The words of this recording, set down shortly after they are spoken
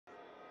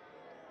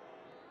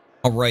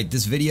Alright,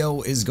 this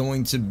video is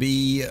going to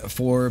be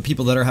for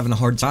people that are having a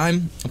hard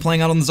time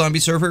playing out on the zombie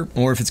server,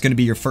 or if it's going to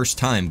be your first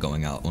time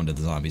going out onto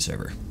the zombie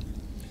server.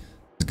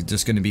 It's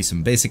just going to be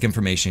some basic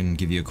information,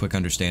 give you a quick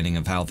understanding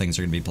of how things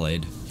are going to be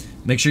played.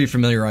 Make sure you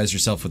familiarize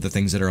yourself with the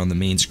things that are on the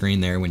main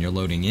screen there when you're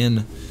loading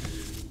in.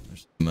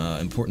 There's some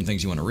important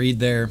things you want to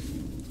read there.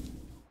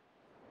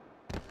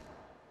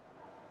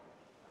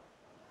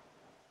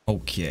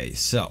 Okay,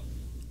 so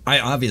I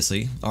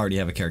obviously already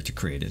have a character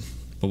created.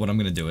 But what I'm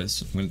going to do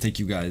is, I'm going to take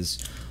you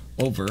guys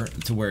over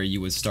to where you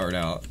would start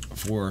out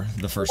for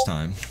the first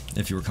time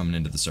if you were coming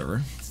into the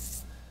server.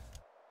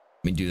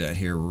 Let me do that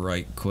here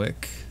right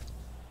quick.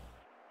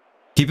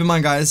 Keep in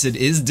mind, guys, it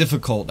is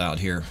difficult out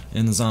here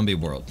in the zombie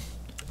world.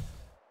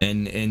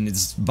 And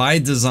it's by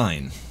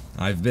design.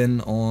 I've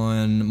been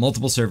on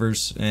multiple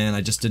servers, and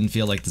I just didn't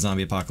feel like the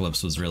zombie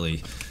apocalypse was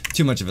really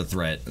too much of a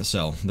threat.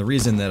 So, the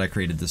reason that I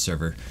created this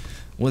server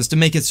was to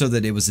make it so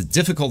that it was a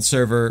difficult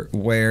server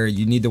where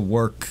you need to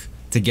work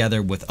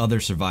together with other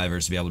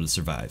survivors to be able to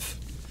survive.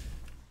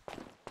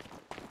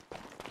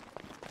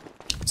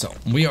 So,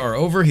 we are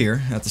over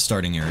here at the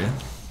starting area.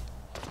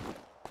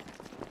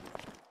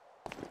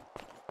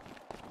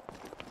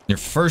 Your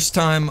first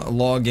time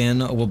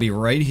login will be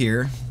right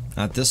here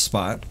at this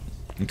spot,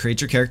 and create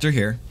your character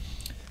here.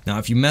 Now,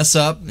 if you mess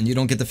up and you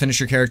don't get to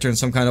finish your character in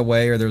some kind of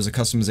way, or there was a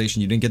customization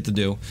you didn't get to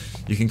do,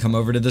 you can come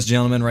over to this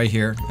gentleman right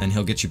here, and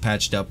he'll get you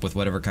patched up with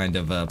whatever kind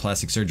of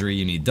plastic surgery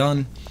you need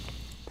done.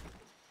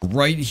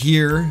 Right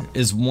here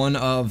is one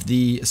of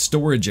the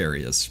storage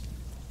areas.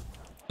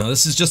 Now,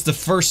 this is just the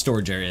first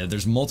storage area.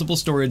 There's multiple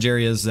storage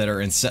areas that are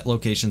in set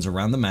locations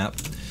around the map.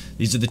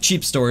 These are the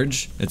cheap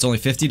storage. It's only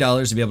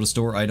 $50 to be able to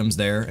store items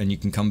there, and you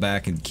can come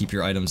back and keep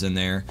your items in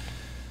there.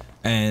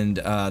 And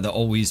they'll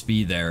always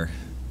be there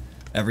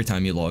every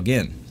time you log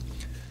in.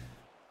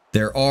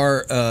 There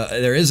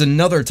is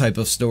another type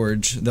of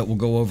storage that we'll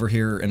go over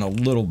here in a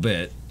little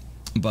bit.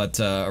 But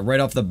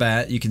right off the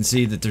bat, you can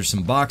see that there's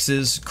some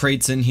boxes,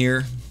 crates in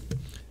here.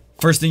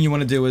 First thing you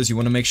want to do is you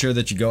want to make sure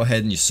that you go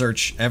ahead and you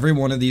search every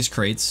one of these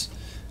crates.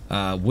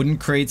 Wooden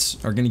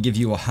crates are going to give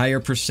you a higher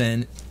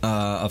percent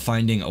of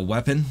finding a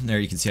weapon. There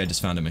you can see I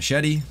just found a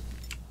machete.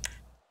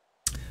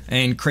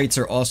 And crates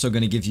are also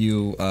going to give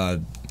you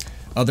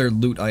other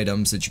loot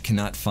items that you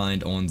cannot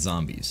find on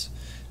zombies.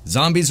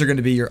 Zombies are going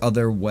to be your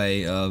other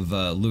way of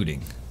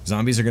looting.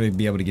 Zombies are going to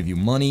be able to give you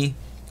money,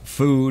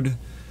 food,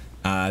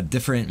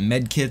 different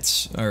med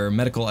kits or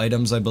medical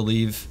items, I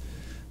believe.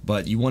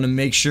 But you want to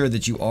make sure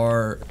that you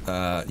are,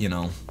 you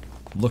know,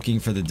 looking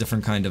for the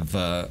different kind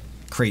of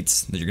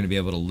crates that you're going to be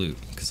able to loot.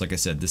 Because like I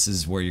said, this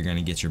is where you're going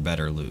to get your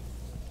better loot.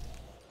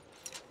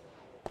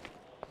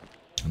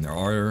 And there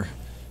are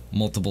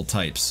multiple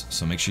types,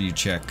 so make sure you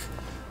check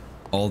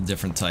all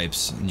different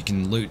types. And you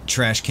can loot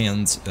trash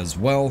cans as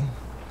well.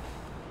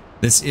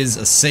 This is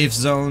a safe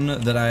zone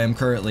that I am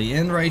currently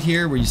in right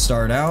here, where you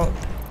start out.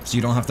 So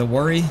you don't have to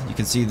worry. You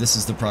can see this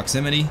is the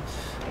proximity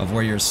of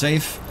where you're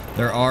safe.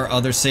 There are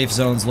other safe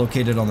zones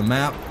located on the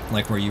map,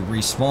 like where you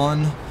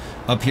respawn.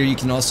 Up here you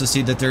can also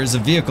see that there is a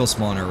vehicle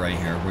spawner right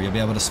here, where you'll be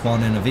able to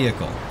spawn in a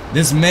vehicle.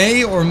 This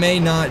may or may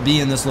not be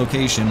in this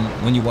location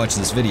when you watch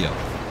this video.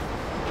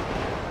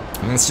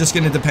 And it's just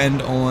going to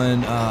depend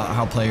on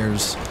how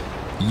players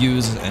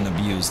use and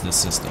abuse this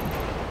system.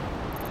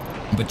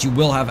 But you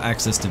will have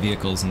access to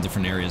vehicles in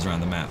different areas around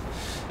the map.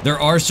 There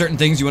are certain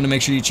things you want to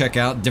make sure you check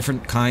out,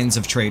 different kinds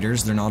of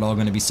traders. They're not all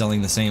going to be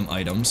selling the same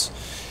items.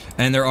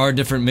 And there are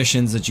different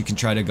missions that you can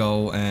try to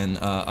go and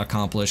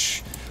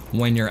accomplish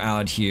when you're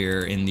out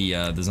here in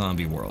the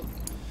zombie world.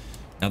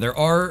 Now, there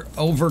are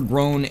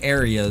overgrown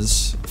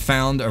areas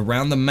found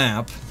around the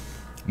map,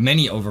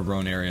 many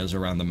overgrown areas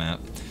around the map,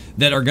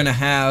 that are going to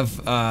have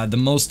the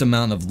most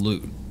amount of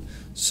loot.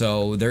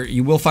 So there,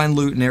 you will find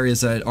loot in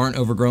areas that aren't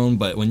overgrown,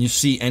 but when you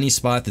see any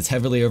spot that's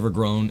heavily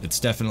overgrown, it's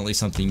definitely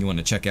something you want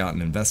to check out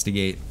and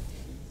investigate.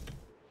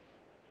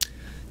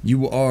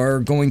 You are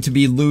going to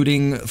be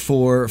looting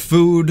for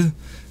food,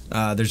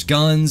 there's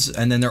guns,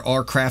 and then there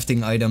are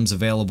crafting items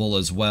available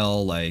as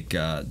well, like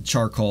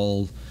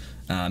charcoal,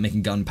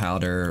 making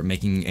gunpowder,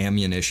 making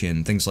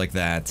ammunition, things like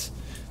that.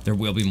 There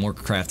will be more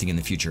crafting in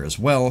the future as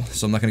well,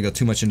 so I'm not going to go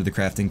too much into the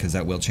crafting because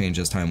that will change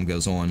as time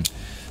goes on.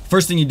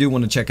 First thing you do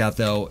want to check out,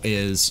 though,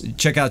 is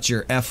check out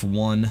your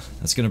F1.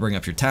 That's going to bring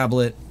up your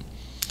tablet.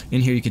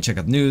 In here you can check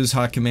out news,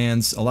 hot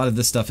commands. A lot of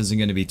this stuff isn't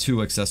going to be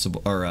too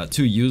accessible or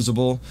too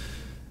usable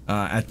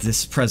at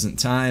this present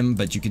time,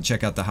 but you can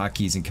check out the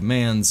hotkeys and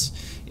commands.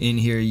 In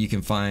here you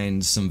can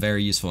find some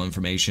very useful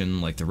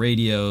information like the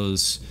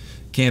radios,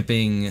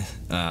 camping,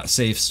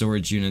 safe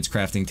storage units,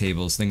 crafting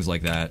tables, things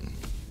like that.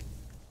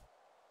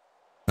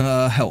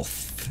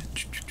 Health.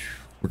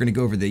 We're going to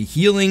go over the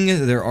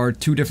healing. There are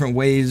two different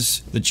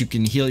ways that you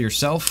can heal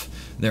yourself.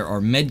 There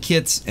are med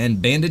kits and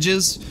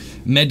bandages.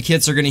 Med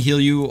kits are going to heal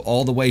you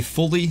all the way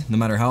fully, no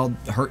matter how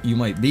hurt you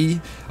might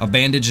be. A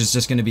bandage is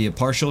just going to be a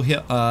partial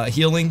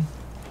healing.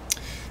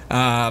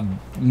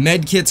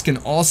 Med kits can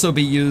also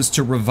be used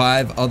to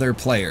revive other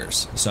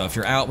players. So if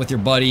you're out with your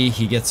buddy,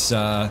 he gets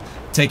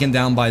taken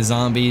down by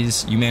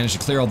zombies, you manage to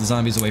clear all the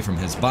zombies away from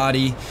his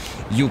body.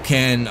 You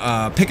can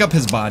pick up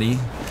his body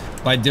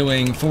by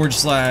doing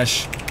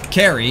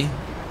 /carry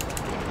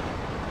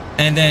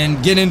and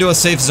then get into a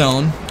safe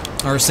zone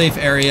or a safe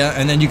area,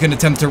 and then you can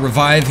attempt to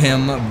revive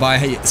him by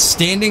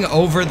standing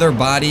over their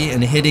body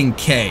and hitting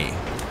K.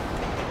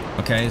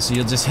 Okay, so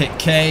you'll just hit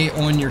K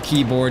on your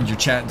keyboard. Your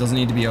chat doesn't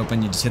need to be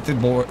open. You just hit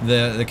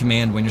the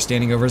command when you're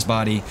standing over his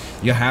body.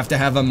 You have to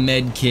have a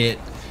med kit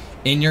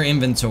in your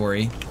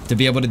inventory to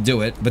be able to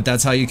do it, but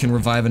that's how you can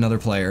revive another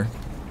player.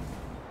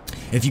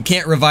 If you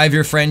can't revive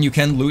your friend, you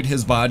can loot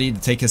his body to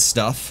take his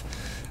stuff.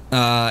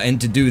 And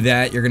to do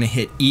that, you're going to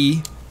hit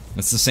E.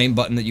 It's the same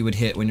button that you would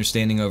hit when you're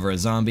standing over a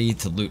zombie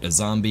to loot a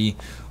zombie,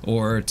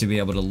 or to be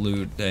able to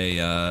loot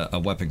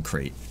a weapon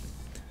crate.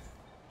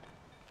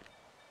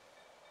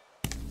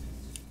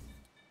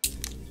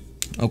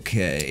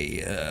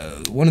 Okay,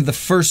 one of the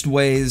first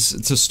ways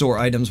to store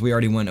items we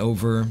already went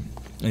over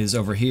is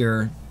over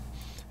here,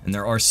 and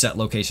there are set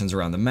locations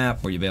around the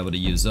map where you'll be able to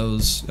use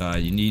those.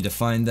 You need to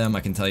find them. I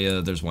can tell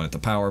you there's one at the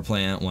power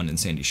plant, one in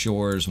Sandy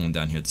Shores, one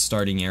down here at the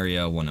starting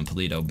area, one in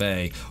Paleto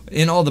Bay.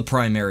 In all the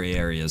primary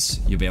areas,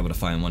 you'll be able to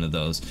find one of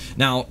those.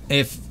 Now,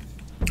 if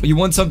you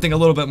want something a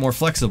little bit more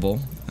flexible,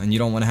 and you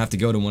don't want to have to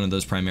go to one of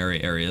those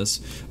primary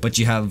areas, but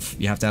you have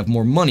to have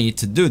more money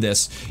to do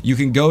this, you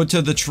can go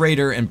to the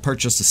trader and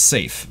purchase a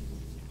safe.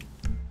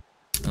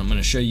 I'm going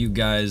to show you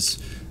guys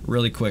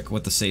really quick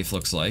what the safe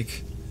looks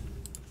like.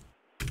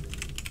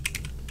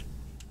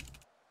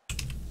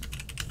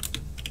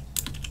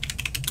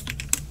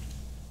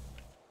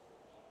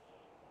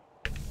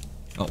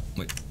 Oh,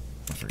 wait,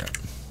 I forgot.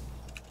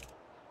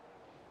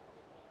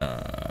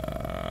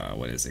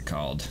 What is it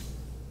called?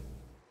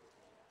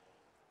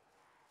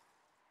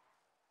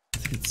 I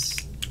think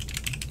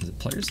is it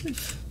player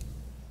safe?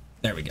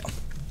 There we go.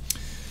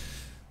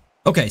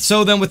 Okay,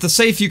 so then with the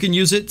safe, you can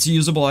use it. It's a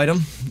usable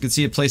item. You can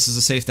see it places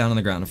a safe down on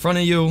the ground in front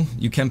of you.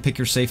 You can pick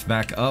your safe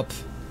back up,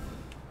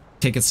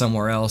 take it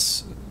somewhere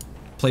else,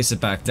 place it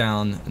back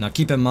down. Now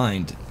keep in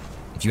mind,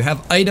 if you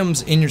have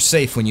items in your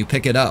safe when you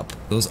pick it up,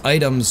 those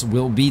items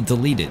will be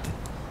deleted.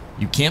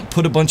 You can't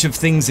put a bunch of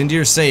things into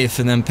your safe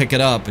and then pick it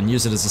up and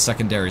use it as a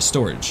secondary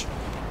storage.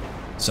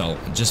 So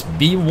just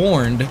be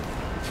warned,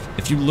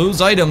 if you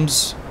lose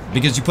items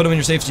because you put them in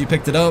your safe so you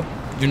picked it up,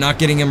 you're not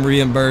getting them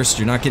reimbursed,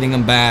 you're not getting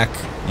them back,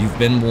 you've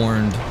been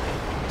warned,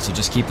 so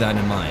just keep that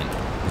in mind.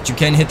 But you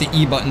can hit the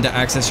E button to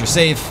access your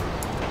safe.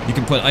 You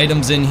can put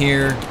items in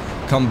here,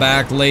 come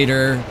back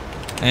later,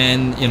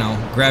 and, you know,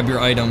 grab your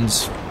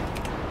items.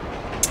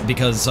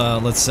 Because,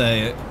 let's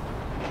say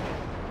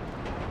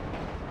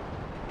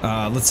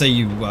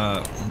you,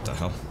 what the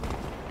hell?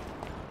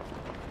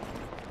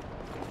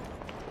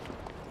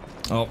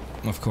 Oh,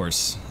 of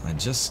course, I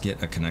just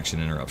get a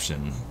connection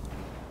interruption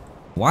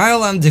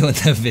while I'm doing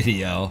the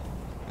video.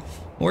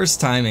 Worst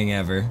timing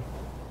ever.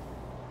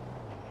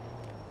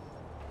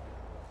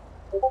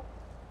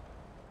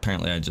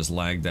 Apparently I just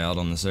lagged out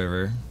on the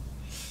server.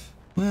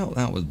 Well,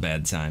 that was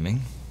bad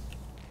timing.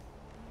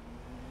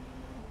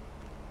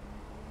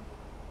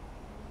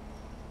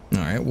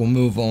 Alright, we'll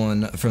move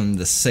on from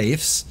the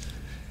safes.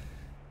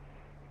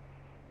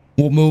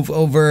 We'll move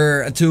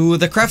over to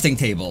the crafting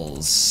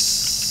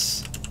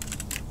tables.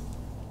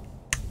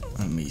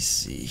 Let me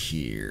see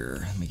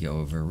here. Let me go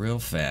over real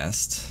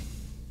fast.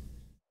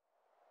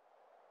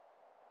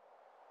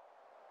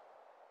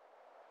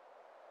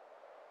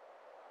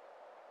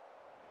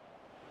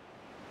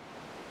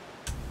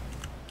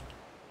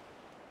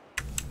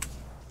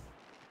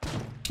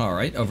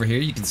 Alright, over here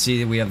you can see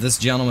that we have this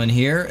gentleman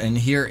here, and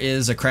here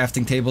is a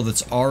crafting table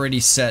that's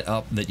already set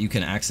up that you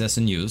can access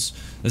and use.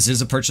 This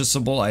is a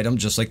purchasable item,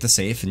 just like the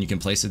safe, and you can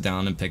place it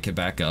down and pick it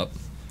back up.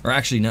 Or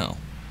actually, no.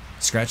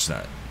 Scratch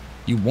that.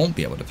 You won't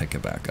be able to pick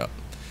it back up.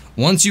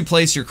 Once you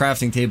place your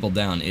crafting table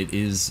down, it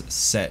is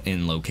set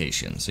in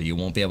location, so you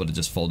won't be able to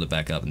just fold it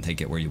back up and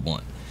take it where you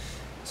want.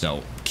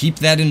 So keep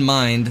that in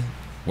mind.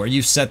 Where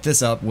you set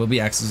this up will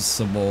be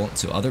accessible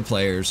to other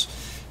players.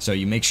 So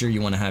you make sure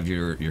you want to have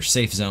your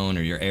safe zone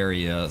or your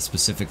area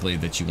specifically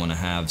that you want to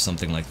have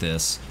something like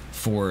this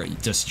for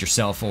just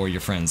yourself or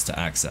your friends to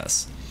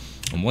access.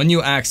 And when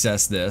you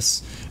access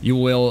this, you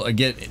will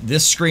get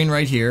this screen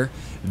right here.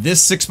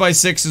 This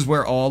 6x6 is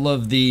where all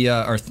of the,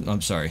 I'm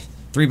sorry,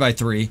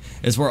 3x3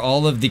 is where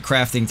all of the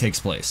crafting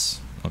takes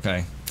place,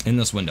 okay, in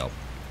this window.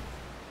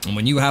 And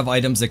when you have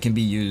items that can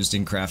be used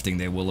in crafting,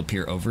 they will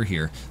appear over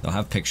here. They'll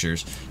have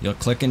pictures. You'll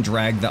click and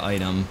drag the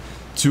item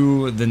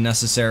to the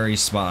necessary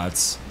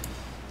spots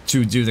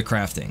to do the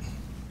crafting.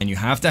 And you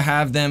have to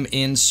have them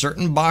in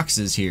certain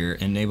boxes here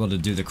and able to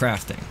do the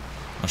crafting.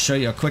 I'll show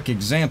you a quick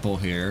example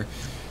here.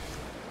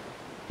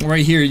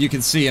 Right here you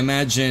can see,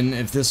 imagine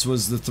if this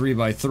was the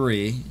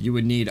 3x3, you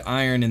would need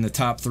iron in the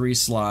top 3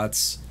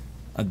 slots,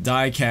 a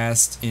die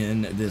cast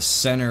in this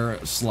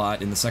center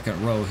slot in the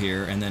second row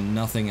here, and then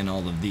nothing in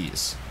all of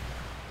these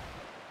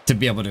to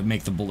be able to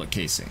make the bullet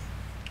casing.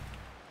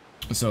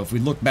 So if we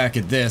look back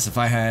at this, if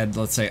I had,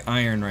 let's say,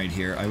 iron right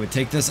here, I would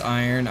take this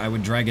iron, I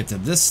would drag it to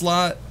this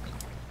slot,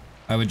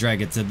 I would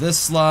drag it to this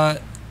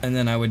slot, and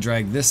then I would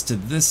drag this to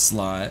this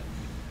slot,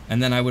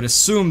 and then I would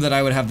assume that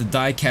I would have the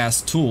die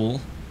cast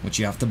tool, which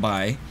you have to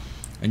buy,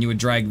 and you would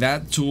drag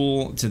that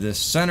tool to this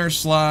center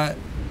slot,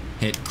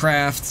 hit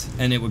craft,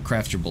 and it would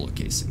craft your bullet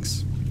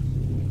casings.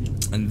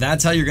 And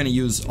that's how you're going to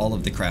use all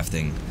of the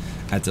crafting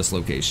at this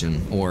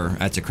location, or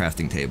at the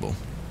crafting table.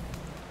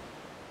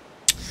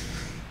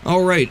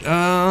 Alright,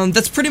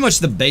 that's pretty much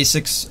the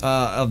basics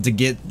of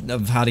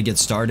how to get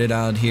started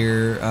out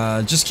here.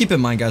 Just keep in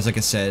mind, guys, like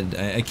I said,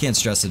 I can't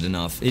stress it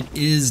enough, it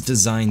is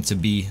designed to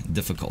be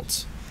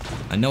difficult.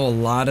 I know a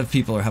lot of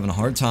people are having a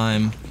hard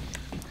time,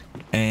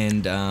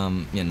 and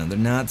you know, they're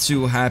not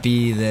too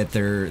happy that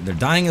they're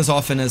dying as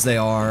often as they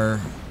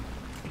are,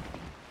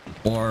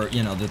 or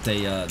you know, that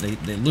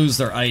they lose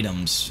their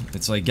items.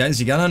 It's like, guys,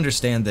 you gotta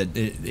understand that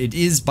it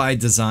is by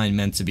design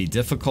meant to be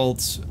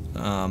difficult.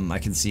 I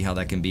can see how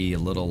that can be a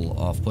little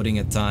off-putting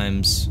at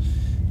times.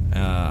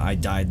 I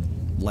died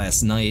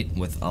last night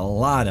with a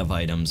lot of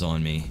items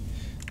on me,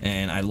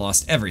 and I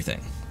lost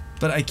everything.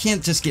 But I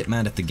can't just get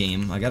mad at the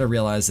game. I gotta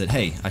realize that,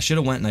 hey, I should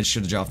have went and I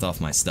should have dropped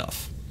off my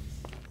stuff.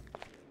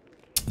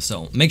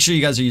 So make sure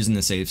you guys are using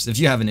the safes. If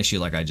you have an issue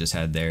like I just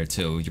had there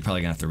too, you're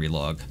probably gonna have to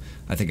relog.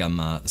 I think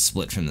I'm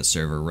split from the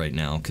server right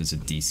now because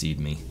it DC'd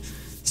me.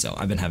 So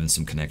I've been having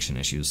some connection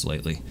issues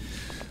lately.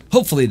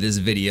 Hopefully this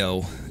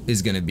video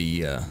is gonna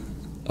be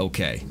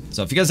okay.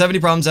 So if you guys have any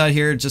problems out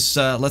here, just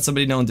let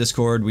somebody know in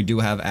Discord. We do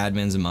have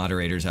admins and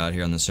moderators out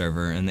here on the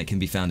server, and they can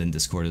be found in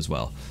Discord as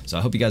well. So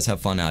I hope you guys have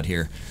fun out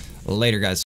here. Later, guys.